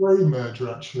 4-way merger,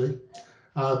 actually,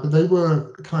 but they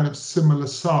were kind of similar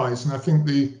size. And I think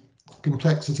the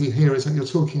complexity here is that you're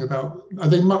talking about, are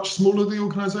they much smaller, the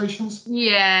organisations?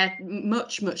 Yeah,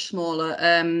 much smaller.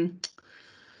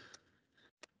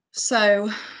 So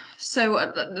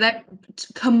they're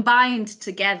combined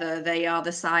together, they are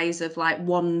the size of like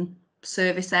one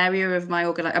service area of my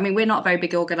organisation. I mean, we're not a very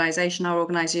big organisation. Our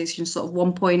organisation is sort of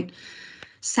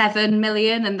 1.7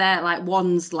 million, and they're like,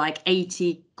 one's like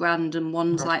 80 grand and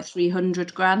one's like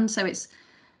 300 grand.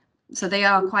 So they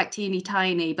are quite teeny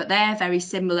tiny, but they're very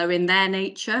similar in their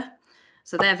nature.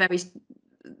 So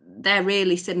they're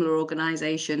really similar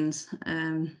organisations.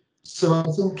 So I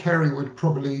think Kerry would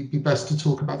probably be best to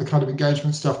talk about the kind of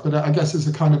engagement stuff, but I guess as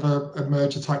a kind of a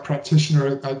merger type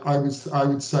practitioner, I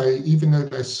would say even though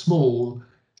they're small,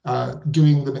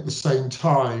 doing them at the same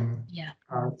time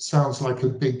sounds like a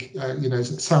big,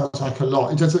 it sounds like a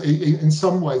lot. It doesn't. In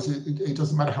some ways, it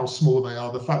doesn't matter how small they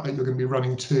are. The fact that you're going to be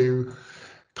running two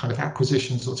kind of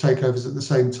acquisitions or takeovers at the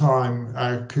same time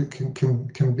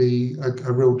can be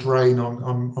a real drain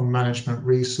on management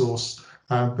resource.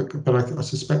 But I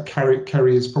suspect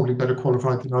Kerry is probably better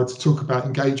qualified than I to talk about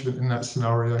engagement in that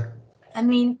scenario. I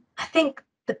mean, I think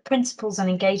the principles on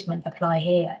engagement apply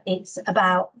here. It's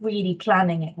about really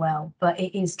planning it well, but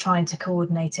it is trying to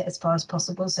coordinate it as far as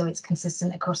possible so it's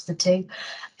consistent across the two.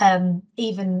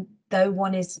 Even though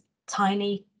one is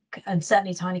tiny, and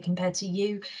certainly tiny compared to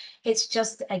you, it's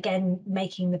just, again,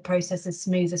 making the process as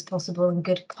smooth as possible, and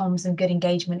good comms and good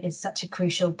engagement is such a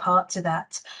crucial part to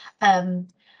that.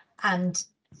 And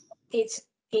it's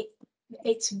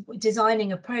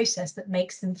designing a process that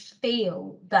makes them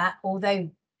feel that although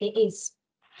it is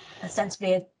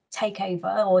ostensibly a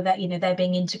takeover, or that they're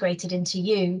being integrated into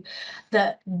you,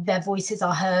 that their voices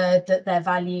are heard, that they're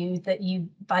valued, that you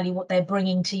value what they're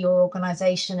bringing to your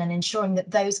organization, and ensuring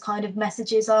that those kind of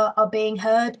messages are being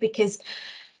heard, because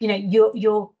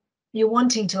you're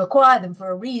wanting to acquire them for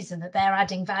a reason, that they're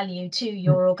adding value to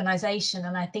your organization.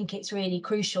 And I think it's really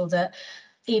crucial that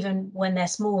even when they're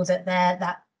small, that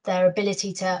their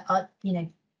ability to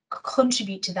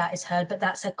contribute to that is heard, but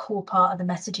that's a core part of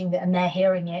the messaging, and they're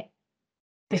hearing it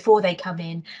before they come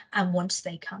in and once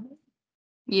they come in.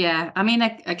 Yeah, I mean,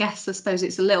 I guess I suppose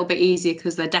it's a little bit easier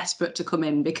because they're desperate to come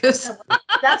in, because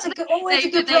that's always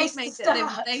a good place to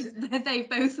start.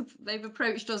 They've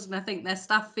approached us, and I think their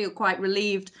staff feel quite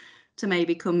relieved to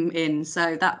maybe come in.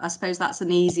 So that, I suppose, that's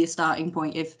an easier starting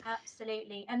point.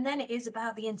 Absolutely. And then it is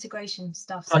about the integration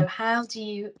stuff. So how do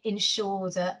you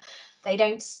ensure that they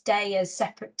don't stay as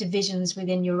separate divisions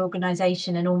within your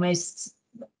organization, and almost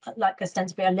like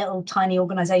ostensibly are little tiny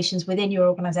organizations within your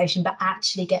organization, but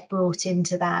actually get brought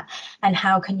into that? And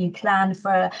how can you plan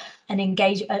for an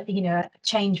a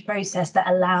change process that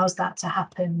allows that to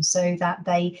happen, so that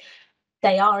they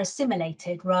are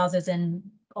assimilated rather than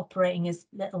operating as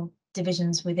little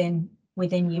divisions within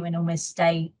you, and almost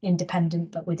stay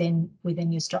independent but within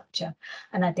your structure?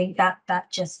 And I think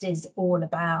that just is all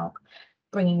about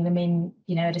bringing them in,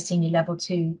 at a senior level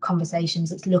to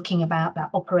conversations. It's looking about that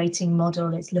operating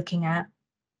model, it's looking at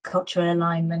cultural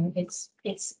alignment,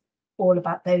 it's all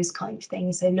about those kind of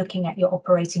things. So looking at your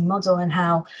operating model and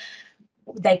how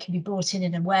they can be brought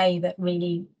in a way that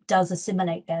really does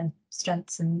assimilate their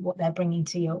strengths and what they're bringing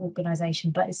to your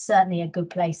organisation. But it's certainly a good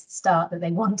place to start, that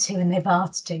they want to and they've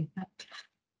asked to.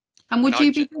 And would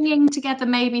you be bringing together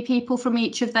maybe people from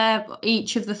each of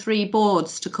the three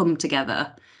boards to come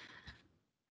together?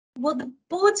 Well, the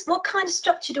boards, what kind of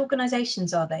structured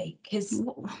organisations are they? Because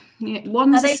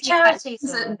are they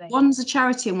charities? One's a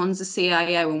charity and one's a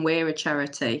CIO, and we're a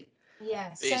charity.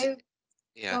 Yeah. So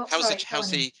how's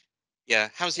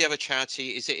the other charity?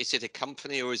 Is it a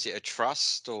company, or is it a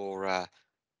trust, or?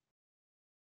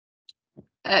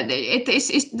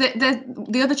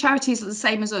 The other charities are the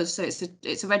same as us, so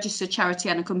it's a registered charity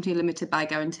and a company limited by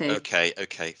guarantee.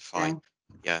 Okay, fine.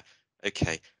 Yeah,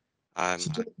 okay.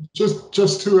 So just to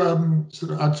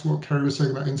sort of add to what Kerry was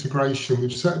saying about integration,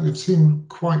 we've seen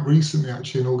quite recently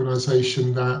actually an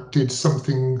organisation that did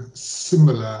something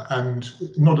similar, and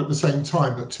not at the same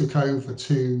time, but took over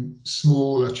two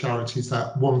smaller charities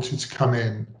that wanted to come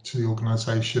in to the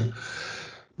organisation.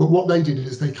 But what they did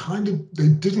is they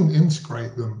didn't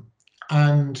integrate them,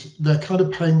 and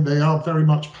they are very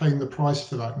much paying the price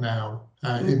for that now.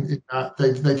 In that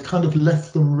they've kind of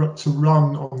left them to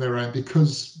run on their own,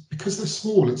 because they're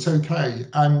small, it's okay,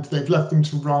 and they've left them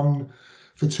to run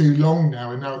for too long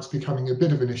now, and now it's becoming a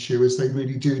bit of an issue, as they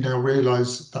really do now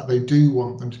realise that they do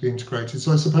want them to be integrated.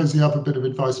 So I suppose the other bit of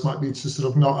advice might be to sort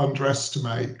of not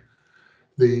underestimate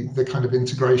the kind of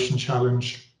integration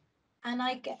challenge. And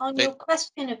I get on your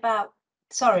question about,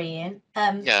 sorry, Ian,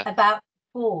 about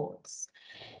boards.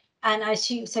 And I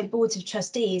assume, so boards of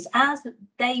trustees, as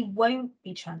they won't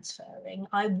be transferring,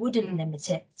 I wouldn't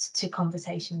limit it to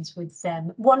conversations with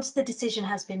them once the decision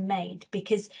has been made,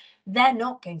 because they're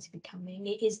not going to be coming.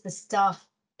 It is the staff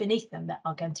beneath them that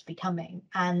are going to be coming.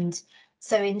 And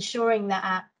so ensuring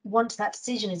that once that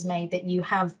decision is made, that you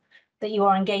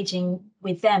are engaging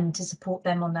with them to support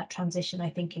them on that transition, I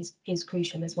think is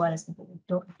crucial, as well as the board.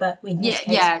 But in this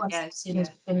case, once the decision's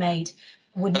been made,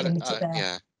 wouldn't limit it there.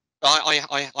 Yeah.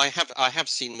 I have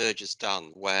seen mergers done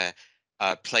where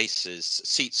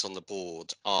seats on the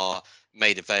board are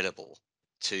made available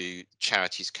to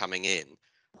charities coming in,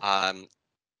 and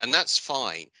that's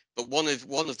fine. But one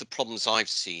of the problems I've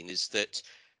seen is that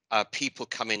people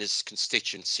come in as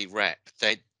constituency rep.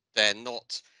 They're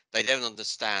not. They don't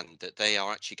understand that they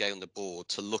are actually going on the board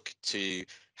to look to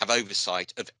have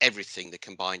oversight of everything the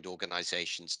combined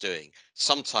organisation's doing.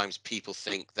 Sometimes people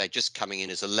think they're just coming in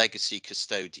as a legacy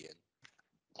custodian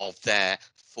of their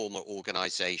former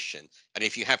organisation. And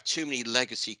if you have too many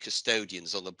legacy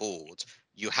custodians on the board,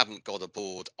 you haven't got a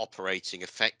board operating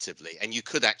effectively. And you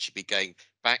could actually be going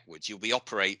backwards.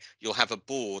 You'll have a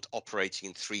board operating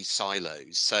in 3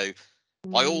 silos. So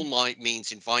by all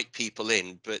means, invite people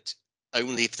in, but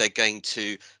only if they're going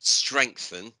to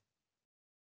strengthen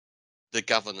the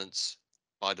governance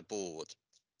by the board.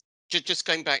 Just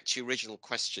going back to your original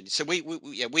question, so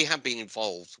we have been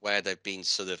involved where there've been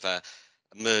sort of a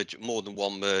merger, more than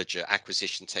one merger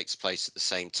acquisition takes place at the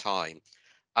same time.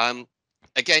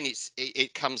 Again,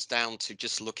 it comes down to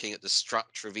just looking at the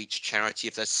structure of each charity.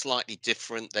 If they're slightly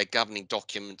different, their governing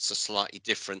documents are slightly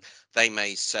different. They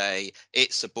may say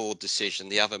it's a board decision.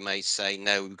 The other may say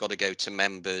no, we've got to go to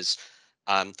members.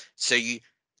 So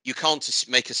you can't just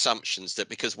make assumptions that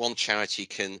because one charity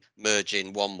can merge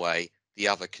in one way, the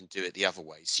other can do it the other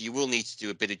way. So you will need to do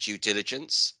a bit of due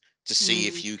diligence to see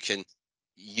if you can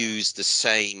use the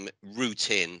same route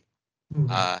in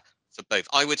for both.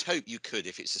 I would hope you could,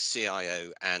 if it's a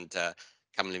CIO and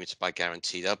Company Limited by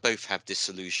Guarantee. They'll both have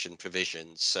dissolution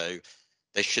provisions, so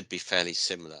they should be fairly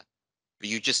similar. But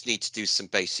you just need to do some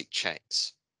basic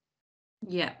checks.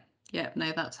 Yeah. Yeah,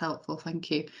 no, that's helpful. Thank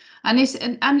you. And is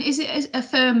it a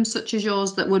firm such as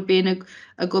yours that would be in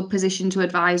a good position to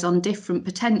advise on different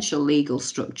potential legal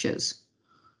structures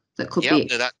that could be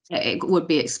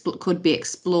could be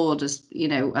explored as, you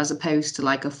know, as opposed to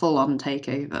like a full-on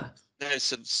takeover? No,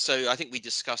 so I think we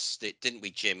discussed it, didn't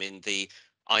we, Jim? In the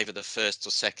either the first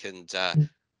or second.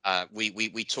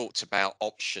 We talked about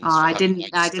options. Oh, For I having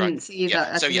didn't see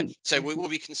yeah. that. So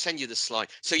we can send you the slide.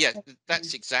 So yeah,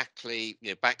 that's exactly, you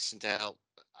know, Baxendale,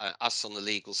 us on the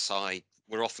legal side,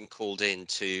 we're often called in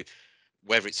to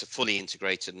whether it's a fully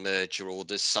integrated merger or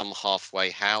there's some halfway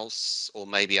house, or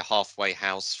maybe a halfway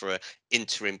house for an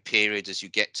interim period as you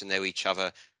get to know each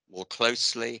other more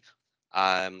closely.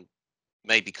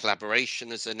 Maybe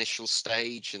collaboration as an initial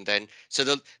stage, and then so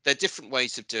there are different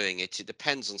ways of doing it. It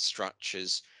depends on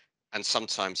structures, and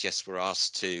sometimes yes, we're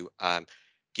asked to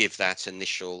give that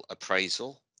initial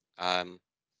appraisal.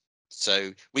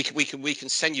 So we can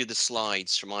send you the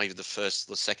slides from either the first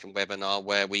or the second webinar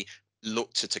where we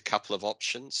looked at a couple of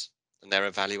options and their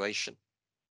evaluation.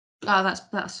 Oh,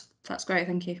 that's great.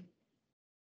 Thank you.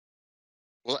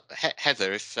 Well,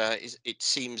 Heather, if it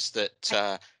seems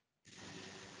that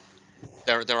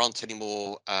there aren't any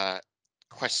more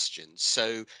questions,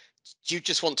 so do you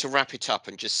just want to wrap it up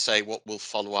and just say what we'll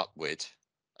follow up with?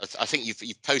 I think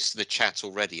you've posted the chat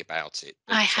already about it.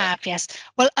 I have, yes.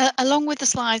 Well, along with the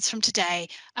slides from today,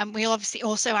 we'll obviously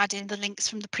also add in the links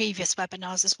from the previous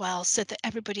webinars as well, so that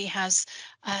everybody has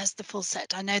the full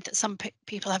set. I know that some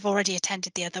people have already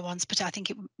attended the other ones, but I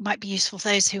think it might be useful for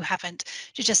those who haven't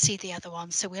to just see the other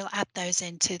ones. So we'll add those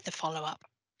into the follow-up.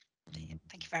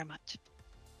 Thank you very much.